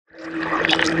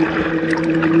Welcome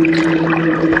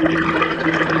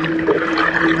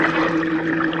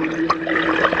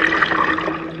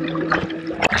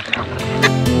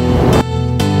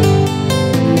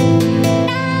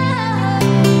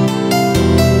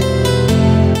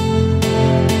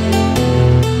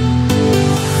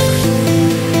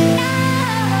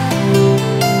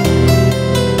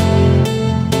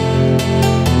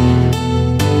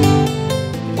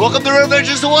to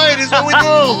Adventures Hawaii. This is what we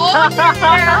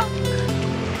do.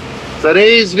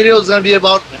 Today's video is going to be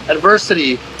about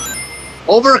adversity.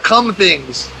 Overcome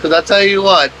things. Because I tell you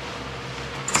what,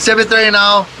 7:30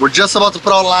 now. We're just about to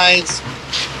put out lines.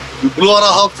 We blew out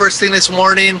a hub first thing this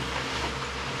morning. On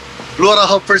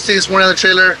the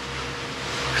trailer.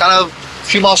 Kind of a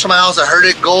few miles from my house. I heard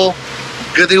it go.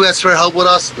 Good thing we had spare hub with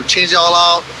us. We changed it all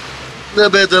out. A little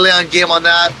bit of delay on game on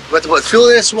that. We had to put fuel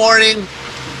this morning.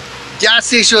 Gas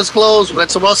station was closed. We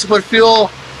went somewhere else to put fuel.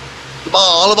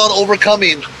 All about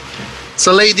overcoming. It's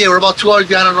a late day. We're about 2 hours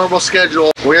behind our normal schedule.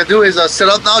 What we're gonna do is set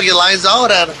up now, get lines out,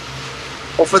 and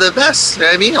hope for the best. You know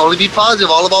what I mean? Only be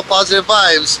positive. All about positive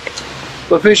vibes.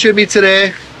 But fishing me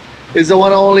today is the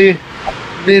one and only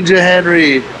Ninja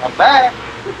Henry. I'm back.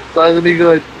 So it's gonna be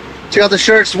good. Check out the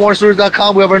shirts,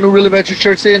 moreswords.com. We have our new Real Adventure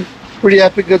shirts in. Pretty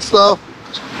epic, good stuff.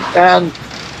 And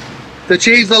to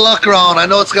change the luck around, I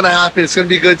know it's gonna happen. It's gonna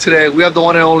be good today. We have the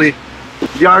one and only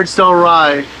Yardstone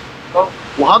Rye. Well,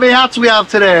 how many hats we have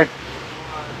today?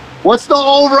 What's the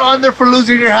over/under for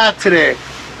losing your hat today?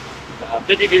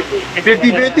 50-50.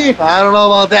 50-50? I don't know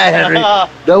about that, Henry.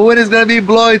 The wind is gonna be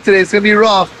blowing today. It's gonna be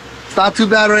rough. It's not too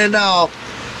bad right now.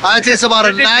 I'd say it's about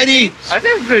a 90. I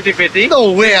think 50-50.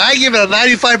 No way. I give it a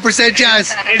 95%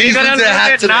 chance. He's gonna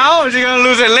lose it now, or is he gonna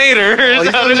lose it later? Oh,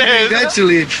 he's gonna lose it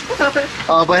eventually.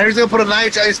 But Henry's gonna put a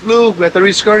nice ice blue. We have to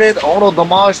reskirt it. Oh no,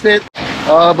 demolished it.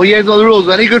 But you guys know the rules.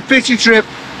 Any good fishing trip,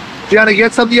 if you gotta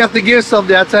get something, you have to give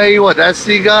something. I tell you what, that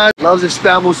sea god loves his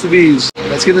spam musubis.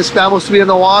 Let's get the spam musubi in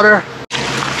the water.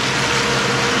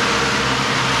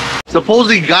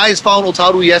 Supposedly guys found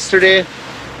Otaru yesterday.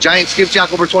 Giant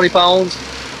skipjack over 20 pounds.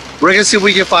 We're gonna see if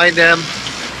we can find them.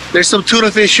 There's some tuna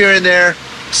fish here and there.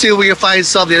 See if we can find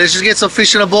something. Let's just get some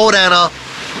fish in a boat and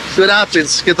see what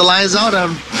happens. Get the lines out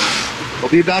and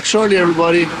we'll be back shortly,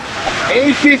 everybody.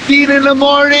 8:15 in the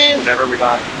morning. Whatever we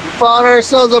got. We found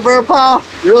ourselves a bird pile.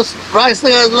 Real Bryce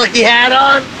got his lucky hat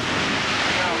on.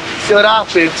 See what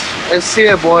happens. Let's see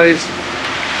it, boys.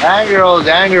 And girls,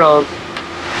 and girls.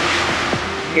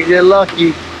 You get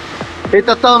lucky. Hit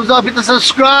the thumbs up, hit the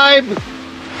subscribe.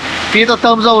 Hit the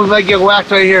thumbs up, we might get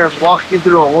whacked right here. Walking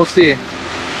through, we'll see.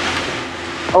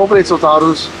 Hopefully it's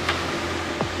Otaru's.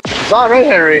 It's on, right,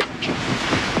 Henry?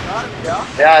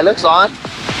 Yeah, it looks on.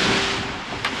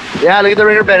 Yeah, look at the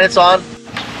ringer bend, it's on.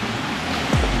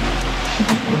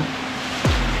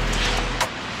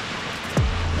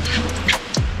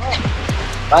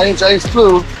 Nine-inch ice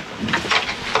blue.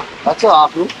 That's an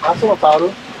Aku. That's an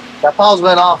Otaru. That pile's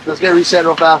went off. Let's get reset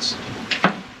real fast.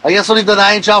 I guess we'll leave the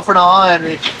 9-inch out for now on,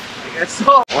 Henry. I guess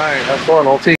so. Alright, that's fun.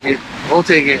 I'll take it. We'll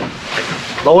take it.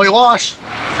 No way wash.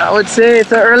 I would say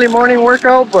it's an early morning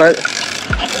workout, but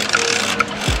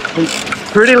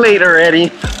it's pretty late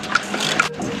already.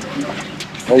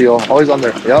 There you go. Always on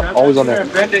there. Yep, always on there.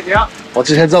 Bend it, yeah. Once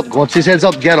his head's up,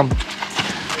 get him.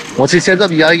 Once his head's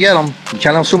up, you gotta get him. You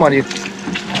can't have zoom on you.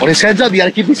 When his head's up, you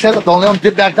gotta keep his head up. Don't let him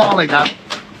dip back down like that.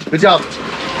 Good job.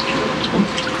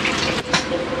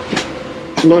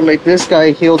 Look like this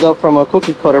guy healed up from a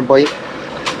cookie cutter bite.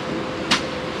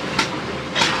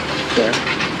 There.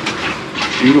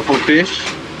 Beautiful fish.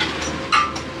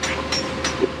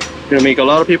 Gonna make a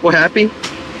lot of people happy.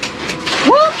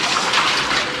 Woo!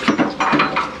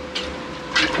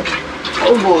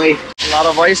 Oh boy. A lot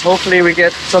of ice. Hopefully we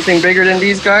get something bigger than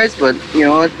these guys, but you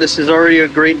know what? This is already a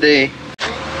great day.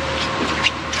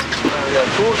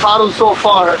 Two paddles so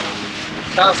far.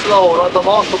 Kind of slow, not the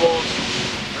multiples.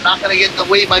 We're not gonna get the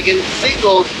weight by getting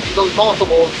singles, those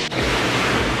multiples.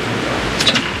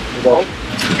 Double.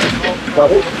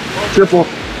 Triple.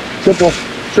 Triple.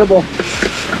 Triple.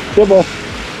 Triple.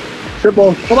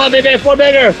 Triple. Come on, baby, 4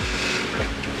 bigger.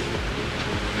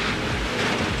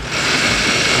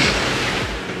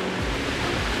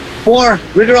 Four,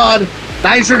 rigger on.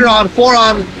 9 rigger on, 4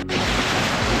 on.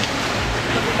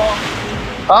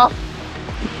 Huh?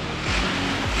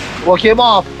 What came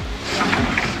off?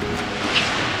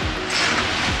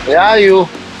 Yeah, you.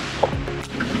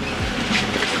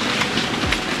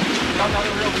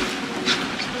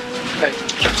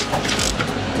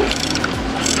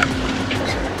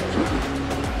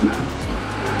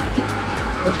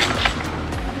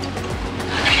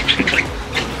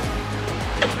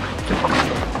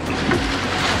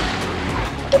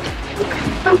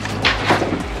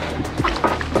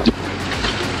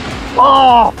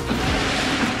 Oh!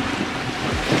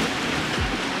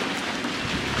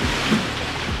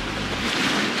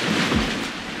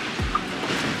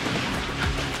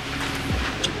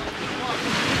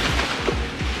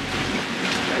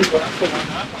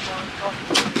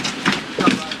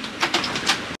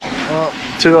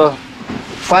 To a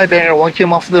 5-banger, one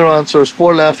came off the run, so there's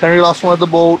 4 left. Henry lost one at the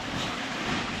boat.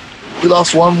 We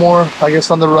lost one more, I guess,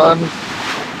 on the run.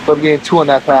 But I'm getting 2 on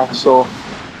that path, so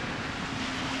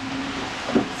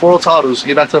 4 Otatus.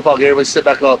 Get back to the park. Everybody sit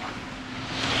back up.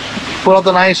 Put out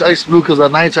the 9-inch ice blue because the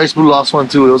 9-inch ice blue lost one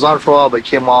too. It was on for a while, but it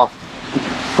came off.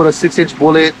 Put a 6-inch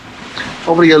bullet.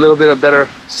 Hopefully get a little bit of better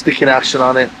sticking action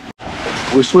on it.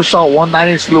 We switched out one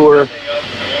 9-inch lure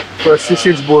for a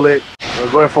 6-inch bullet.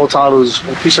 We're going for Otatus.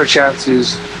 Increase our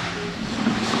chances.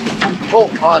 Oh,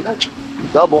 on.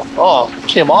 Double. Oh, it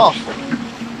came off.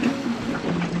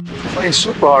 Playing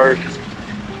super hard.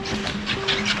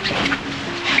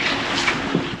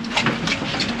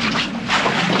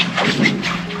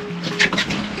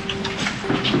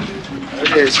 There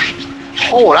it is.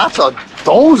 Oh, that's a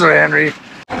dozer, Henry.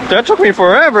 That took me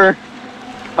forever.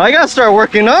 I gotta start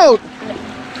working out.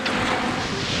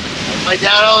 My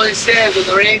dad always says when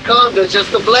the rain comes, it's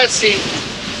just a blessing.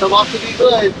 It's about to be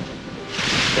good.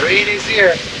 The rain is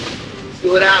here. See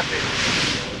what happens.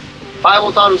 5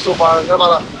 Otatus so far. Got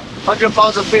about 100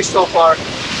 pounds of fish so far.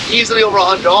 Easily over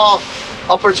 100. All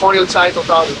upper 20 size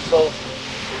Otatus. So,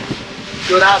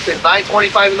 see what happens.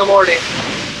 9:25 in the morning.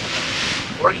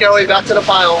 Working our way back to the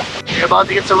pile. We're about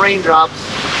to get some raindrops.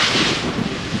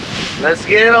 Let's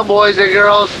get it on, boys and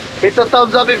girls. Hit the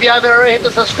thumbs up if you haven't already. Hit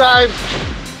the subscribe.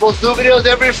 Post new videos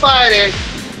every Friday.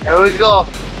 There we go.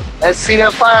 Let's see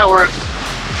that fireworks.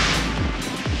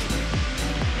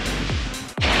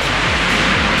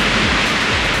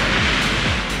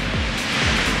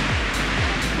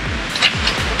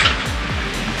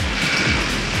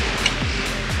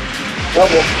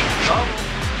 Double.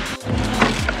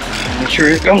 Make sure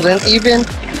it comes in even.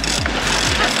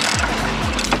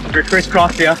 You're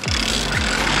crisscross, yeah.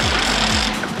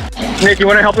 Nick, you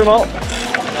want to help him out?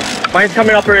 Mine's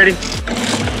coming up already.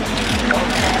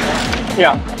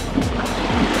 Yeah.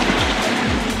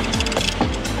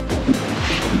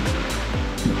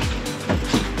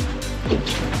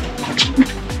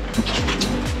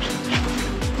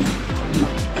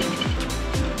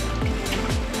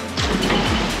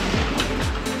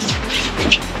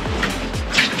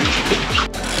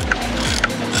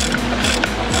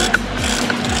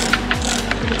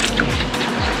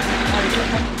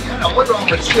 What's wrong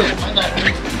with you?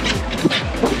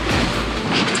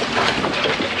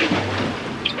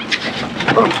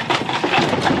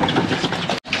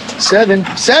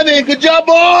 Seven, good job,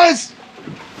 boys!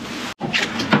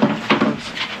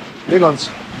 Big ones.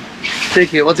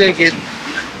 Take it, we'll take it.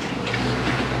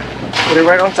 Put it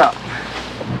right on top.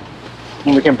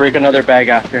 And we can break another bag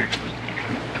after.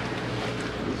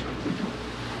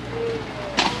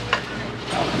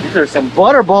 These are some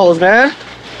butter balls, man.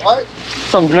 What?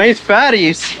 Some nice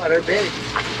fatties. Oh, they're big.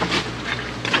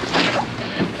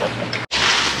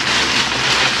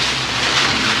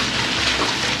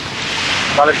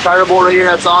 Got a charter boat right here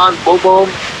that's on. Boom, boom.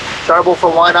 Charter boat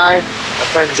from Wine Eye. My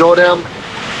friend Joe them.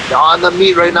 They're on the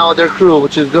meet right now with their crew,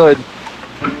 which is good.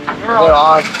 They're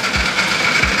on.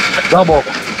 Double.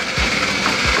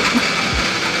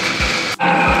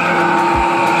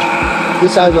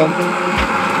 This side one.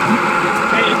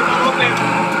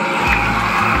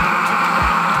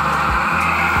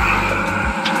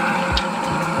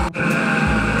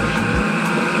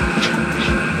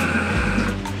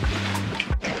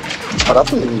 Oh,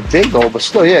 that's really big though, but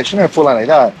still, yeah, it shouldn't have full line like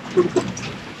that.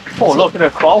 Oh, look at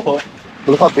that claw hook.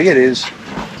 Look how big it is.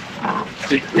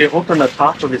 It hooked on the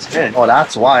top of his head. Oh,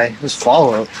 that's why. Just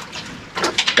follow it.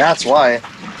 That's why.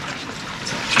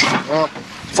 Well,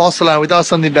 false alarm. We thought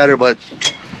something better, but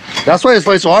that's why it's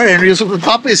fight so hard, Henry. It's on the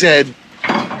top of his head.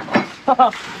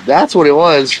 That's what it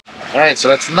was. All right, so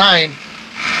that's 9.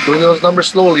 Doing those numbers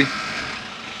slowly.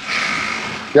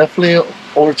 Definitely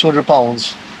over 200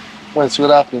 pounds. Let's see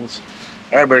what happens.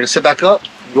 All right, Bird, sit back up.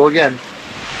 Go again.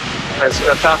 All right, so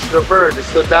that faster the bird.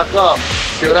 Just sit back up.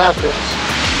 See what happens.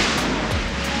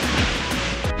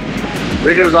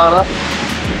 Rigger's on up.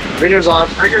 Rigger's on.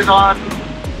 Rigger's on.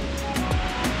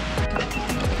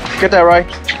 Get that right.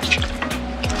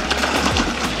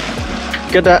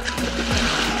 Get that.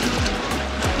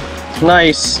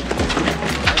 Nice.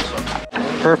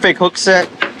 Perfect hook set.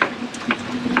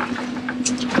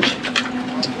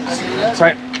 That's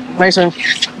right. Nice one.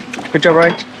 Good job,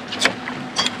 Ryan.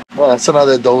 Well, that's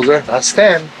another dozer. That's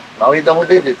 10. Now we double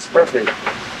digits. Perfect.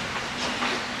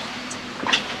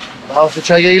 Now to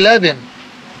try to get 11.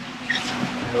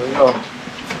 There we go.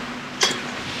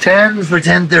 10 for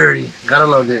 10:30. Gotta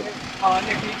love it. Nick,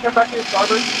 can you come back to your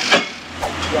starboard?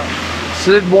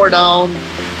 Slid more down.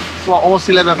 It's almost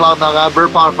 11 o'clock now. Got a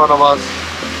bird pond in front of us.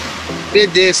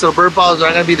 Midday, so bird ponds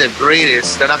aren't gonna be the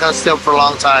greatest. They're not gonna stay up for a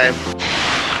long time.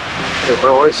 Hey,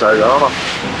 where are we? Sorry, I don't know.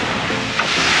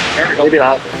 Maybe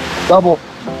not. Double.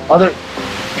 Other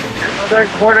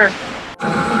Quarter.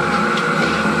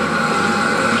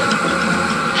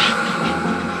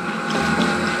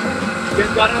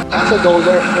 That's a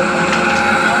dozer.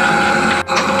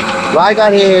 I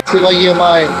got here. See what you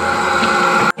mine.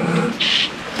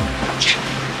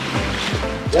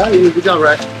 Yeah, you did good job,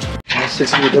 right?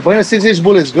 The point of 6-inch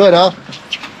bullet is good, huh?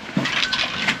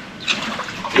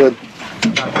 Good.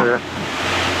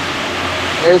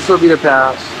 This will be the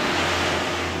pass.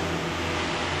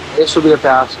 This will be the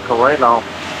pass. Come right now.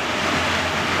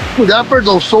 Ooh, that bird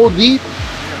goes so deep.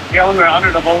 Yeah, we were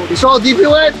under the boat. You saw how deep he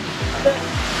went?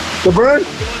 The bird?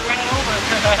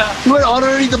 He went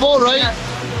underneath the boat, right?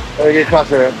 There you get across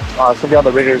there. It's gonna be on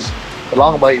the riggers. The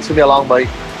long bite. It's gonna be a long bite.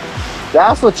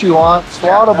 That's what you want.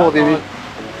 Swattable, baby.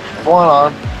 One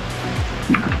on.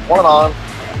 One on.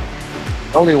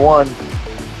 Only one.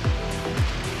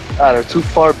 Ah, they're too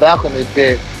far back when they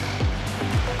bit.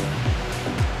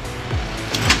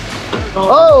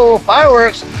 Oh,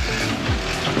 fireworks.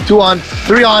 2 on.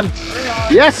 3 on.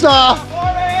 Yes, sir.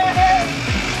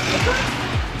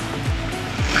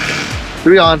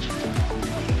 3 on.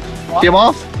 Came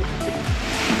off.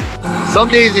 Some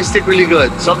days they stick really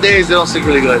good. Some days they don't stick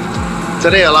really good.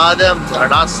 Today, a lot of them are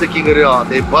not sticking good at all.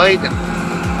 They bite, and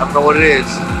I don't know what it is.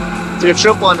 Took a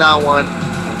trip on that one.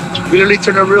 We literally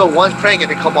turned a reel, one crank, and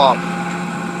they come off.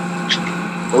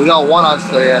 But we got 1 on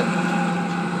still yet.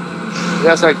 We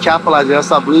gotta start capitalizing. We gotta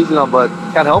stop losing them, but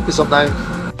can't help it sometimes.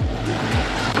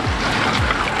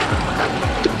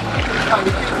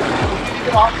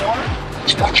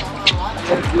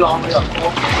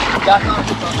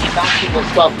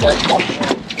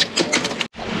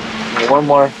 One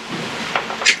more.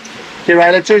 Okay,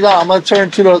 right, it turns out I'm gonna turn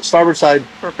to the starboard side.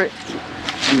 Perfect.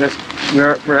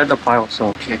 We're at the pile, so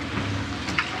okay.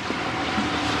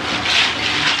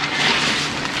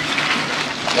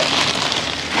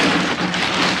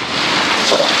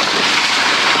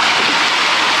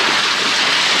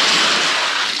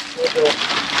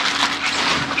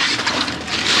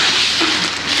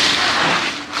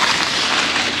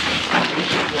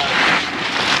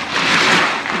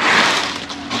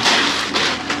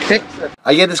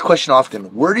 I get this question often.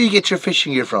 Where do you get your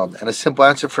fishing gear from? And a simple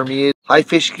answer for me is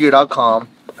highfishgear.com.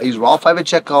 I use raw 5 at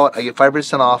checkout. I get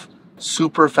 5% off.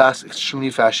 Super fast, extremely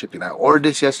fast shipping. I ordered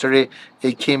this yesterday.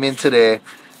 It came in today.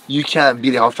 You can't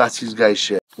beat how fast these guys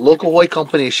ship. Local Hawaii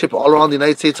companies ship all around the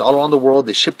United States, all around the world.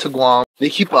 They ship to Guam. They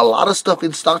keep a lot of stuff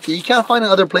in stock that you can't find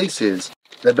in other places.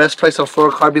 The best price on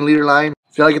fluorocarbon leader line.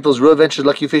 If you want to get those Real Adventures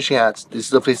Lucky Fishing hats, this is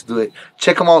the place to do it.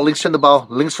 Check them out. Links in the bow.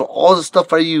 Links for all the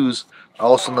stuff I use are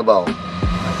also in the bow.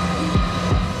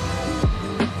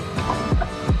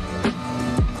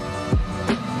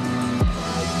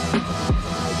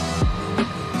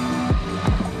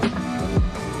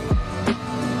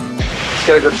 Let's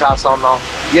get a good pass on them now.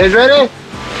 You guys ready?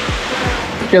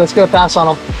 Okay, let's get a pass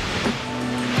on them.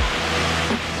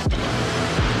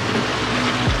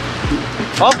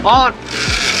 Up on.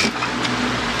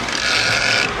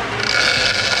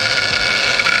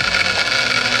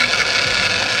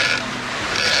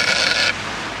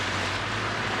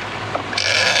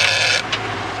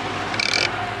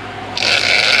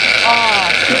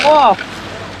 Off.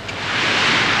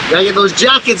 Gotta get those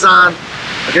jackets on.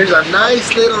 There's a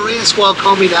nice little rain squall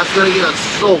coming. That's gonna get us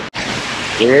soaked.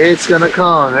 It's gonna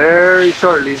come very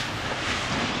shortly.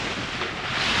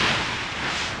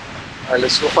 Alright,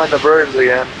 let's go find the birds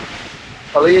again.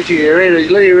 Oh, look at you. You're ready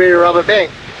to rob a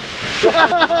bank.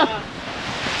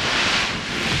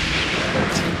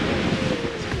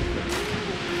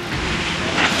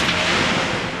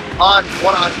 On,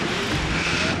 1 on.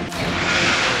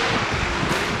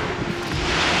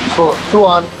 2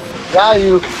 on. Got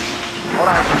you. Hold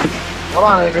on. Hold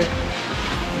on, Avery.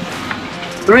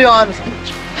 3 on.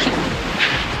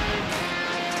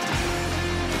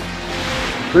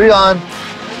 3 on.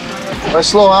 Very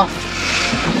slow, huh?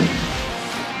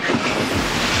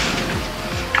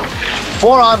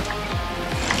 4 on.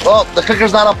 Oh, the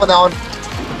clicker's not up on that one.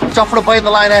 Watch out for the bite in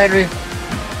the line, Henry.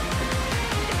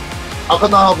 How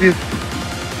come not help you?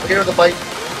 I'll get her the bite.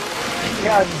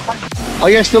 Yeah. How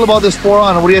you guys feel about this 4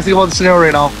 on? What do you guys think about the scenario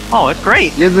right now? Oh, it's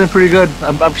great. You guys have been pretty good.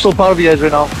 I'm so proud of you guys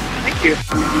right now. Thank you.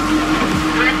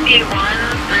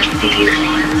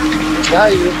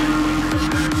 Got you.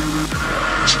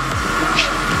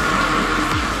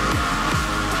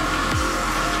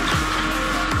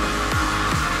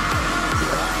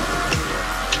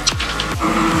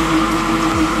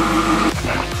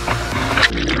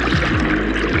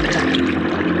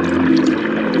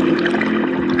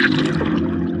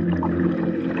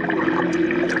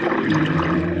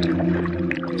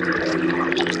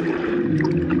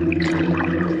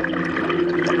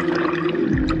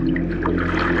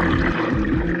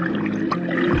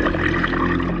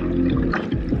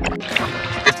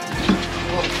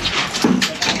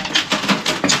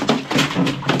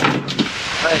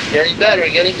 Getting better,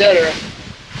 getting better.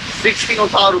 16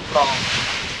 otado prawn.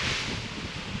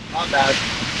 Not bad.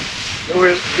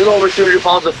 Little over 200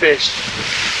 pounds of fish.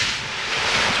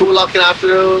 2 o'clock in the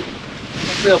afternoon.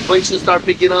 Hopefully the place will start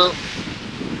picking up.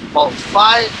 About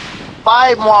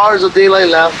five more hours of daylight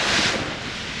left.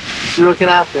 See what can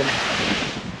happen.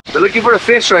 They're looking for the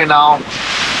fish right now.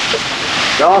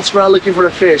 They're all spread out looking for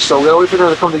the fish, so we're gonna wait for them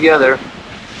to come together.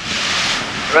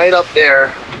 Right up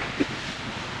there.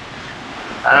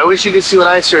 And I wish you could see what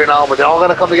I see right now, but they're all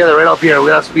gonna come together right up here. We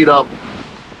gotta speed up.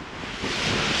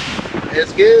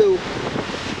 Let's go.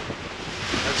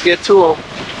 Let's get to them.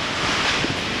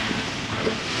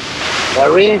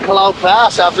 That rain cloud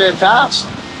passed. After it passed,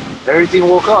 everything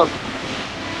woke up.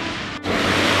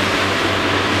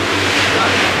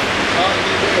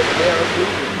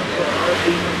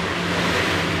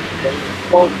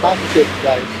 Back to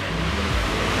guys.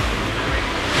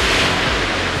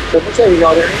 So what's that you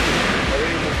got there?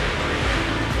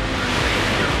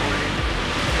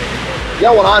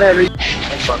 Yeah, one on Henry.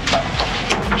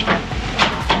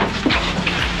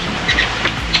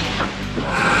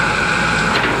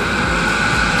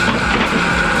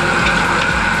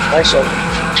 Nice one.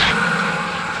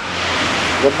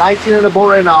 We're 19 in the boat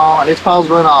right now, and this pile's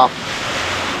going off.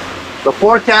 The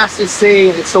forecast is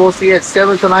saying it's supposed to get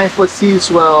 7 to 9 foot sea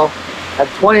swell at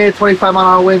 20 to 25 mile an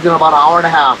hour winds in about an hour and a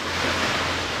half.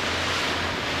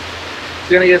 It's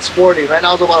gonna get sporty. Right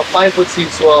now it's about a 5 foot sea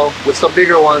swell with some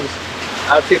bigger ones.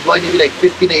 I'd say probably maybe like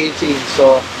 15 to 18.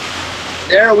 So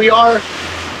there we are.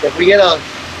 If we get a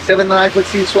 7 to 9 foot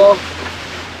sea swell,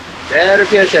 better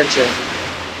pay attention.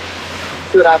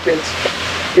 See what happens.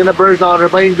 Getting the birds down, they're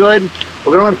biting good.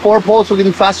 We're gonna run 4 poles, so we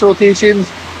can do faster rotations.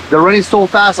 They're running so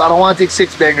fast, I don't want to take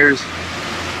 6 bangers.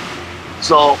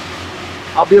 So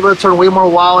I'll be able to turn way more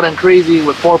wild and crazy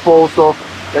with 4 poles, so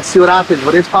let's see what happens.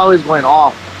 But this power is going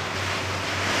off.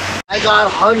 I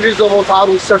got hundreds of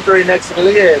otados surfed right next to me.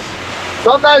 Look at this.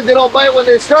 Sometimes they don't bite when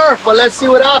they surf, but let's see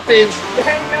what happens.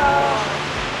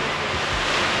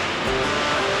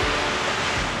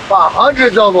 About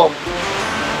hundreds of them.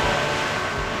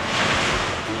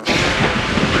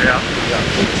 Yeah.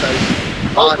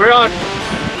 Oh, we're on.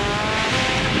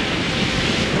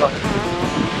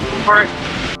 I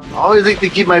always like to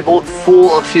keep my boat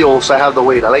full of fuel so I have the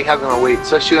weight. I like having the weight,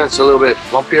 especially when it's a little bit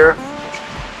lumpier.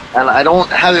 And I don't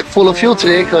have it full of fuel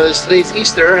today because today's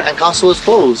Easter and Costco is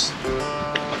closed.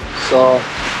 So,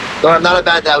 not a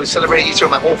bad day. We celebrated Easter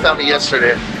with my whole family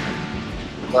yesterday.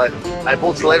 But my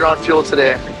boat's lighter on fuel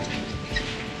today.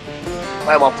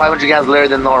 About 500 gallons lighter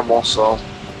than normal, so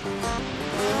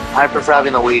I prefer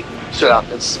having the weight. See what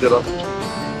happens. Good up.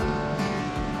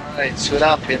 Alright, see what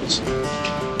happens.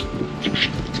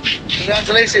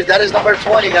 Congratulations, that is number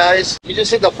 20, guys. You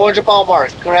just hit the 400 pound mark.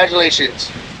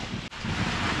 Congratulations.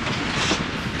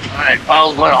 Alright,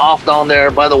 pile's going off down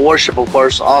there by the warship, of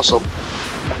course. Awesome.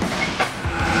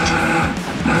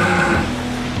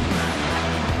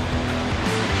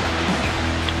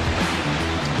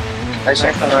 Nice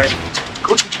one.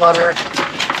 Cookie cutter.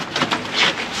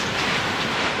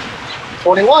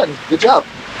 21. Good job.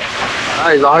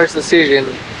 Alright, the hardest decision.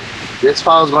 This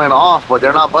pile's going off, but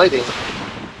they're not biting.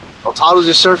 Otados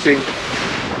are surfing.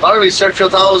 Normally surf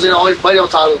otados and always bite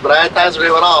otados, but I had times where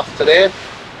they went off. Today,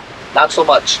 not so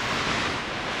much.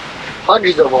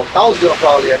 Hundreds of them, thousands of them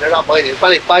probably, and they're not biting. It's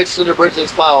probably 500 birds in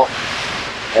this pile,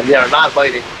 and they are not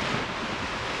biting.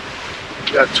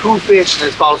 We got 2 fish in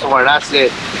this pile somewhere, and that's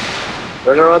it.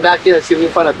 We're gonna run back in and see if we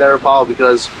can find a better pile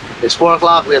because it's 4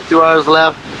 o'clock, we have 2 hours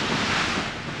left,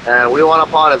 and we want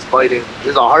a pile that's biting. This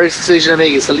is the hardest decision to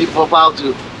make, is to leave a pile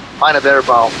to find a better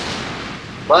pile.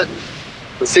 But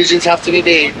decisions have to be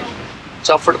made. It's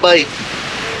up for the bite.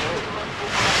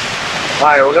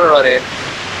 Alright, we're gonna run in.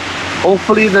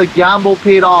 Hopefully the gamble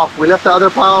paid off. We left the other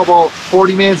pile about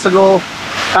 40 minutes ago.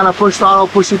 Kind of pushed throttle,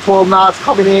 pushing 12 knots,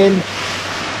 coming in.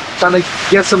 Trying to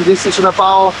get some distance from the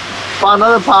pile. Found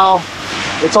another pile.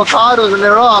 It's otados and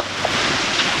they're up.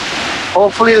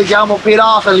 Hopefully the gamble paid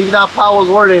off and leaving that pile was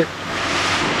worth it.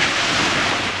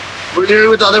 We're there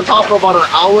with the other pile for about an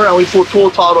hour and we pulled 2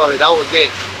 otado on it. That was it.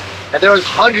 And there was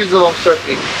hundreds of them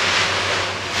surfing.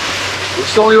 We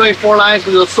still only weighed 4 lines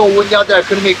because it was so windy out there I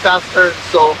couldn't make fast turns.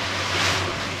 So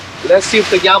let's see if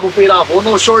the gamble paid off. We'll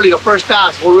know shortly. The first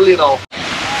pass, we'll really know.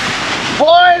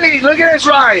 Boiling! Look at this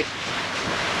ride!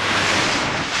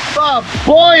 Stop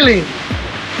boiling!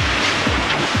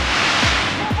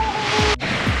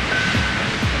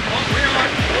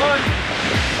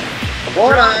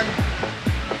 Hold on.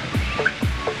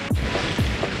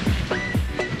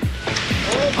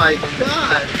 Oh my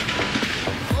god.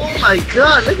 Oh my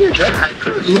god, look at that.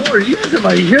 Good lord, you guys are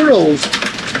my heroes.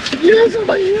 You guys are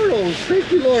my heroes.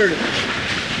 Thank you, Lord. All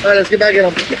right, let's get back in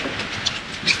them.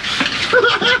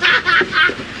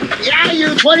 Yeah,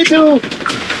 you're 22.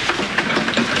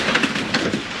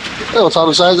 Hey, what's all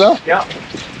the size, huh? Yeah.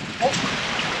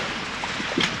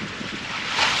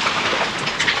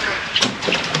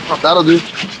 That'll do.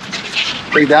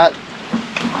 Take that.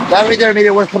 That right there made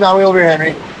it worth coming all the way over here,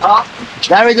 Henry. Huh?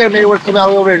 That right there made it worth coming all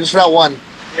the way over here just for that one.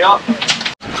 Yeah.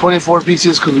 24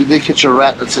 pieces because we did catch a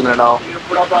rat that's in there now. You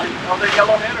put up on the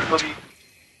yellow man or the...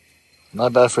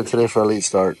 Not bad for today for a late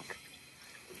start.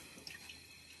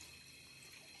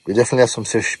 We definitely have some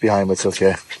fish behind, but it's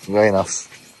okay. Very enough.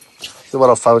 It's about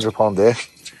a 500 pound day.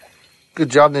 Good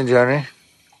job, Ninja Henry.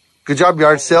 Good job,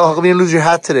 yard sale. How come you didn't lose your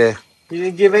hat today? He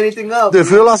didn't give anything up. Dude,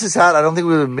 if we would lost his hat, I don't think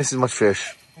we would have missed as much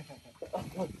fish.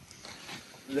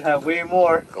 We'd have way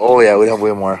more. Oh yeah, we'd have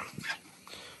way more.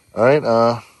 Alright,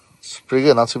 it's pretty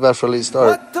good. Not too bad for a late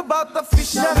start. What about the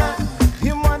fisherman?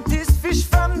 He want his fish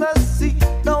from the sea.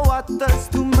 The water's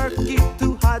too murky,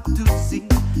 too hard to see.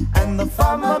 And the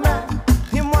farmer man